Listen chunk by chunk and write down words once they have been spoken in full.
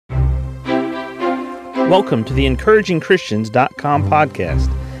Welcome to the encouragingchristians.com podcast.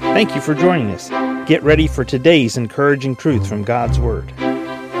 Thank you for joining us. Get ready for today's encouraging truth from God's Word.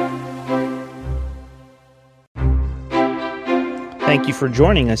 Thank you for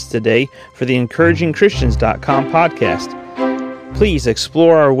joining us today for the encouragingchristians.com podcast. Please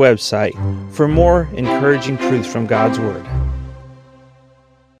explore our website for more encouraging truth from God's Word.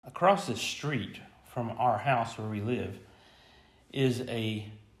 Across the street from our house where we live is a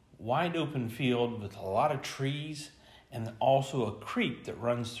wide open field with a lot of trees and also a creek that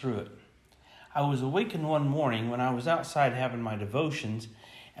runs through it. I was awakened one morning when I was outside having my devotions,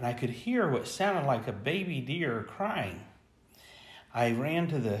 and I could hear what sounded like a baby deer crying. I ran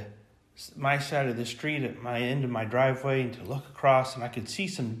to my side of the street at my end of my driveway and to look across, and I could see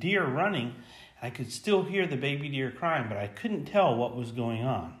some deer running. I could still hear the baby deer crying, but I couldn't tell what was going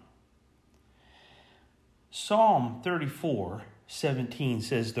on. Psalm 34:17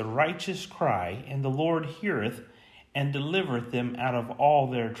 says, "The righteous cry, and the Lord heareth, and delivereth them out of all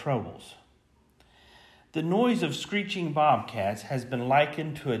their troubles." The noise of screeching bobcats has been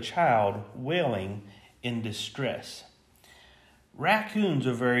likened to a child wailing in distress. Raccoons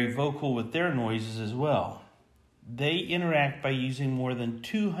are very vocal with their noises as well. They interact by using more than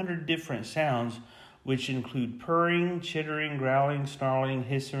 200 different sounds, which include purring, chittering, growling, snarling,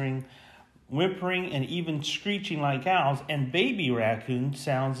 hissing, whimpering, and even screeching like owls. And baby raccoon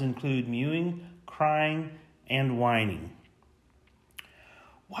sounds include mewing, crying, and whining.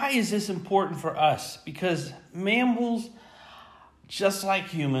 Why is this important for us? Because mammals, just like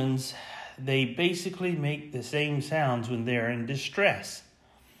humans, they basically make the same sounds when they're in distress.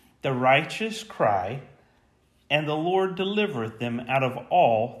 The righteous cry, and the Lord delivereth them out of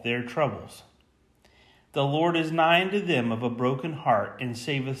all their troubles. The Lord is nigh unto them of a broken heart, and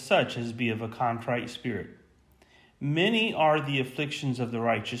saveth such as be of a contrite spirit. Many are the afflictions of the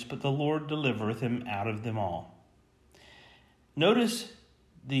righteous, but the Lord delivereth him out of them all. Notice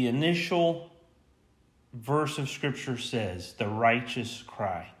the initial verse of Scripture says, the righteous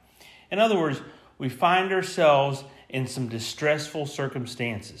cry. In other words, we find ourselves in some distressful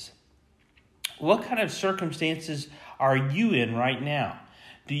circumstances. What kind of circumstances are you in right now?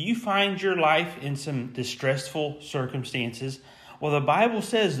 Do you find your life in some distressful circumstances? Well, the Bible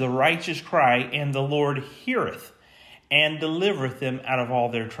says the righteous cry, and the Lord heareth, and delivereth them out of all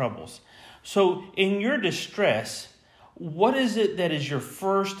their troubles. So in your distress, what is it that is your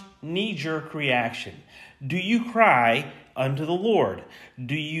first knee-jerk reaction? Do you cry unto the Lord?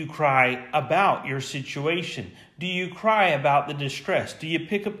 Do you cry about your situation? Do you cry about the distress? Do you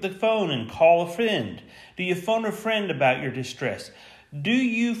pick up the phone and call a friend? Do you phone a friend about your distress? Do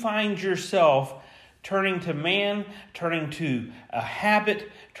you find yourself turning to man, turning to a habit,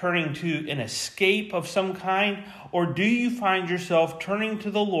 turning to an escape of some kind? Or do you find yourself turning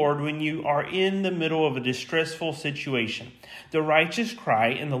to the Lord when you are in the middle of a distressful situation? The righteous cry,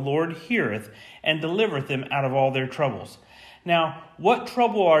 and the Lord heareth, and delivereth them out of all their troubles. Now, what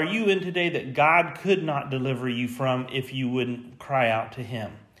trouble are you in today that God could not deliver you from if you wouldn't cry out to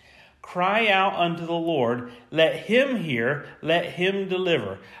Him? Cry out unto the Lord, let Him hear, let Him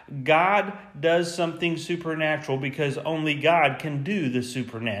deliver. God does something supernatural because only God can do the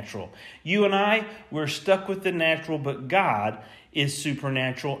supernatural. You and I, we're stuck with the natural, but God is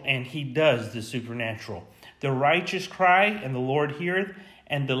supernatural and He does the supernatural. The righteous cry, and the Lord heareth,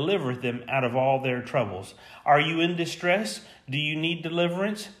 and delivereth them out of all their troubles. Are you in distress? Do you need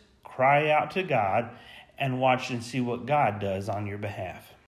deliverance? Cry out to God and watch and see what God does on your behalf.